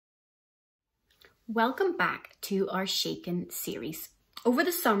Welcome back to our Shaken series. Over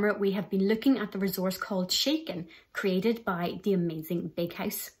the summer, we have been looking at the resource called Shaken, created by the amazing Big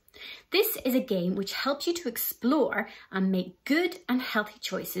House. This is a game which helps you to explore and make good and healthy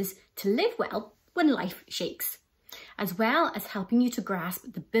choices to live well when life shakes, as well as helping you to grasp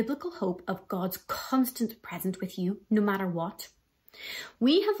the biblical hope of God's constant presence with you no matter what.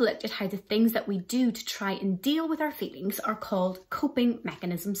 We have looked at how the things that we do to try and deal with our feelings are called coping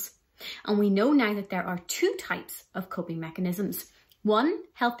mechanisms. And we know now that there are two types of coping mechanisms. One,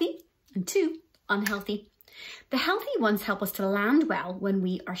 healthy, and two, unhealthy. The healthy ones help us to land well when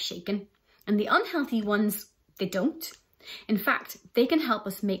we are shaken, and the unhealthy ones, they don't. In fact, they can help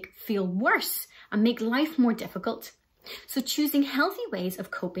us feel worse and make life more difficult. So choosing healthy ways of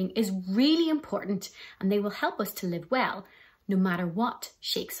coping is really important, and they will help us to live well no matter what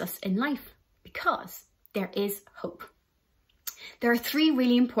shakes us in life, because there is hope. There are three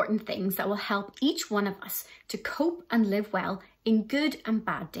really important things that will help each one of us to cope and live well in good and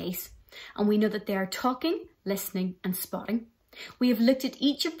bad days. And we know that they are talking, listening, and spotting. We have looked at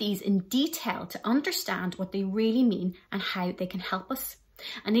each of these in detail to understand what they really mean and how they can help us.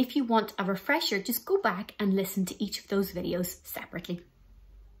 And if you want a refresher, just go back and listen to each of those videos separately.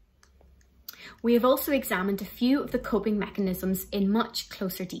 We have also examined a few of the coping mechanisms in much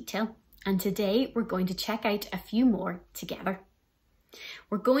closer detail. And today we're going to check out a few more together.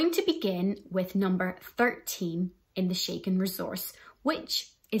 We're going to begin with number 13 in the Shaken resource,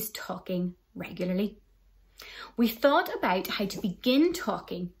 which is talking regularly. We thought about how to begin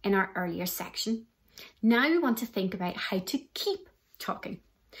talking in our earlier section. Now we want to think about how to keep talking.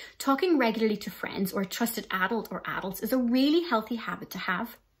 Talking regularly to friends or a trusted adult or adults is a really healthy habit to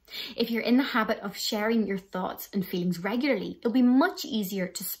have. If you're in the habit of sharing your thoughts and feelings regularly, it'll be much easier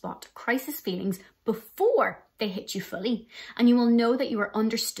to spot crisis feelings before they hit you fully, and you will know that you are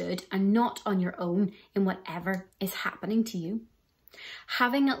understood and not on your own in whatever is happening to you.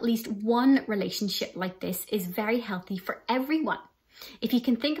 Having at least one relationship like this is very healthy for everyone. If you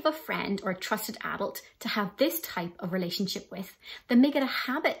can think of a friend or a trusted adult to have this type of relationship with, then make it a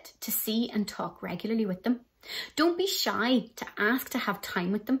habit to see and talk regularly with them. Don't be shy to ask to have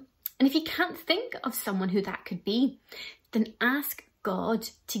time with them. And if you can't think of someone who that could be, then ask God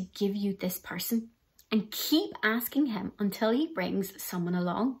to give you this person and keep asking him until he brings someone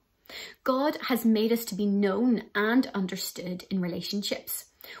along. God has made us to be known and understood in relationships.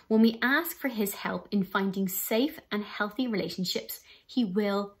 When we ask for his help in finding safe and healthy relationships, he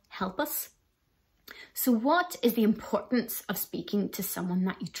will help us. So what is the importance of speaking to someone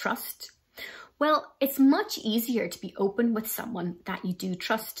that you trust? Well, it's much easier to be open with someone that you do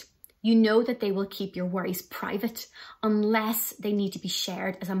trust. You know that they will keep your worries private unless they need to be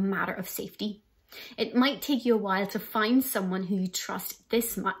shared as a matter of safety. It might take you a while to find someone who you trust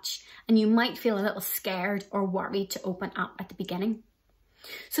this much, and you might feel a little scared or worried to open up at the beginning.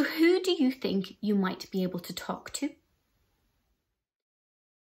 So who do you think you might be able to talk to?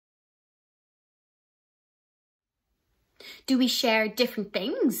 Do we share different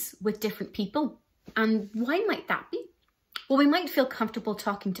things with different people? And why might that be? Well, we might feel comfortable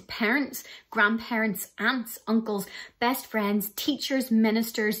talking to parents, grandparents, aunts, uncles, best friends, teachers,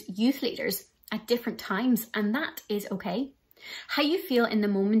 ministers, youth leaders at different times, and that is okay. How you feel in the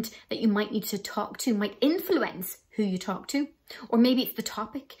moment that you might need to talk to might influence who you talk to, or maybe it's the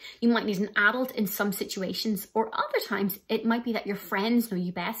topic. You might need an adult in some situations, or other times it might be that your friends know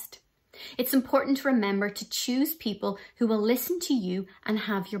you best. It's important to remember to choose people who will listen to you and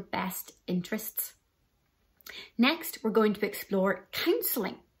have your best interests. Next, we're going to explore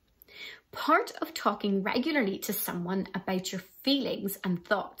counselling. Part of talking regularly to someone about your feelings and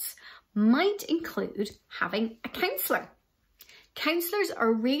thoughts might include having a counsellor. Counsellors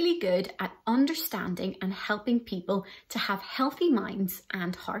are really good at understanding and helping people to have healthy minds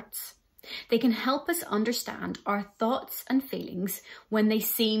and hearts. They can help us understand our thoughts and feelings when they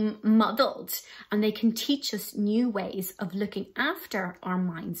seem muddled, and they can teach us new ways of looking after our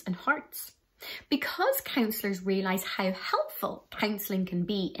minds and hearts. Because counsellors realise how helpful counselling can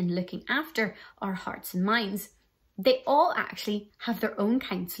be in looking after our hearts and minds, they all actually have their own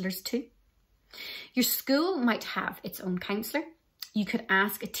counsellors too. Your school might have its own counsellor. You could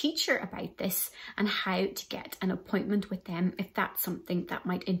ask a teacher about this and how to get an appointment with them if that's something that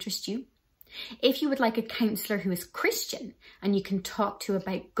might interest you. If you would like a counsellor who is Christian and you can talk to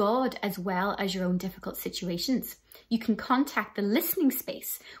about God as well as your own difficult situations, you can contact the Listening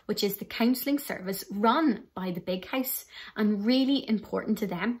Space, which is the counselling service run by the Big House and really important to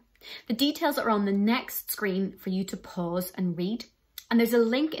them. The details are on the next screen for you to pause and read. And there's a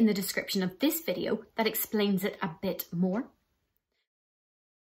link in the description of this video that explains it a bit more.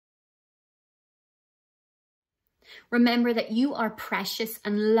 Remember that you are precious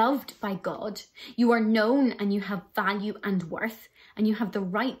and loved by God. You are known and you have value and worth, and you have the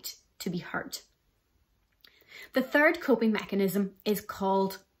right to be heard. The third coping mechanism is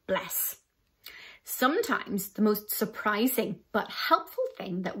called bless. Sometimes the most surprising but helpful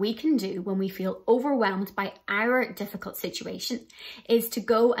thing that we can do when we feel overwhelmed by our difficult situation is to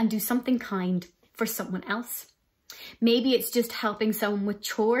go and do something kind for someone else. Maybe it's just helping someone with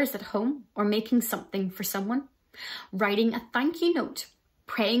chores at home or making something for someone, writing a thank you note,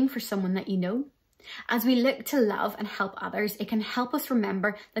 praying for someone that you know. As we look to love and help others, it can help us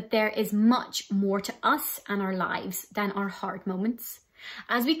remember that there is much more to us and our lives than our hard moments.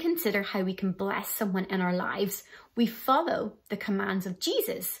 As we consider how we can bless someone in our lives, we follow the commands of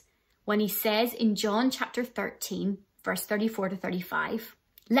Jesus when he says in John chapter 13, verse 34 to 35,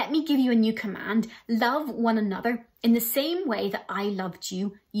 "Let me give you a new command, love one another. In the same way that I loved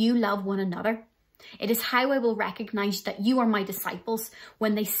you, you love one another. It is how I will recognize that you are my disciples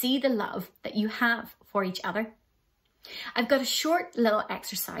when they see the love that you have for each other." I've got a short little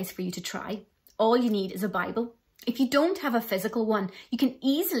exercise for you to try. All you need is a Bible. If you don't have a physical one, you can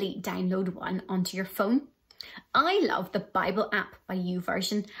easily download one onto your phone. I love the Bible app by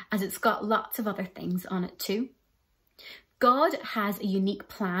YouVersion as it's got lots of other things on it too. God has a unique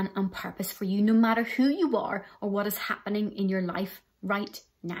plan and purpose for you, no matter who you are or what is happening in your life right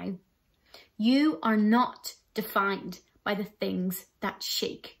now. You are not defined by the things that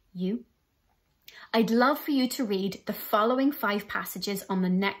shake you. I'd love for you to read the following 5 passages on the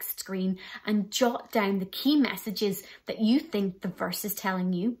next screen and jot down the key messages that you think the verse is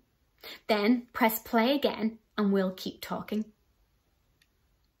telling you. Then press play again and we'll keep talking.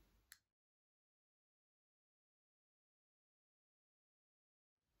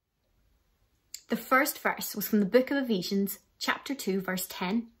 The first verse was from the book of Ephesians, chapter 2, verse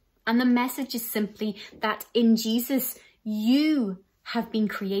 10. And the message is simply that in Jesus, you have been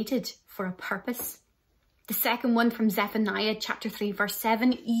created for a purpose. The second one from Zephaniah chapter 3 verse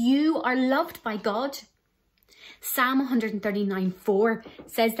 7, you are loved by God. Psalm 139:4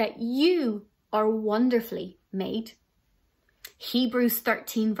 says that you are wonderfully made. Hebrews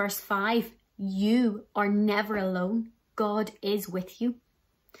 13 verse 5, you are never alone. God is with you.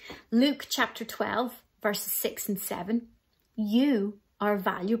 Luke chapter 12 verses 6 and 7, you are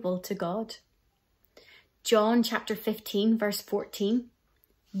valuable to God. John chapter 15 verse 14,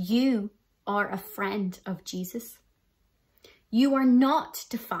 you are a friend of Jesus. You are not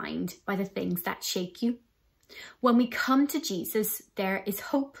defined by the things that shake you. When we come to Jesus, there is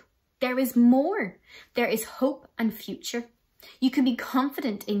hope. There is more. There is hope and future. You can be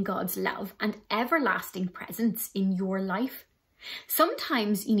confident in God's love and everlasting presence in your life.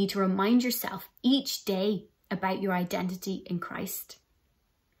 Sometimes you need to remind yourself each day about your identity in Christ.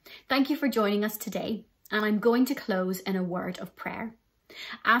 Thank you for joining us today, and I'm going to close in a word of prayer.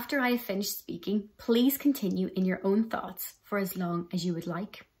 After I have finished speaking, please continue in your own thoughts for as long as you would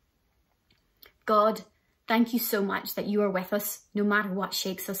like. God, thank you so much that you are with us no matter what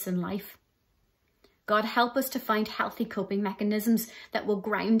shakes us in life. God, help us to find healthy coping mechanisms that will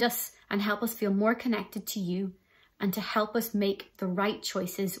ground us and help us feel more connected to you and to help us make the right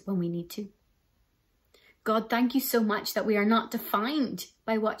choices when we need to. God, thank you so much that we are not defined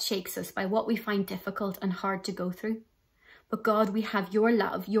by what shakes us, by what we find difficult and hard to go through. But God, we have your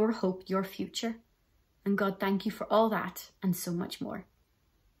love, your hope, your future. And God, thank you for all that and so much more.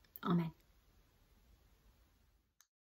 Amen.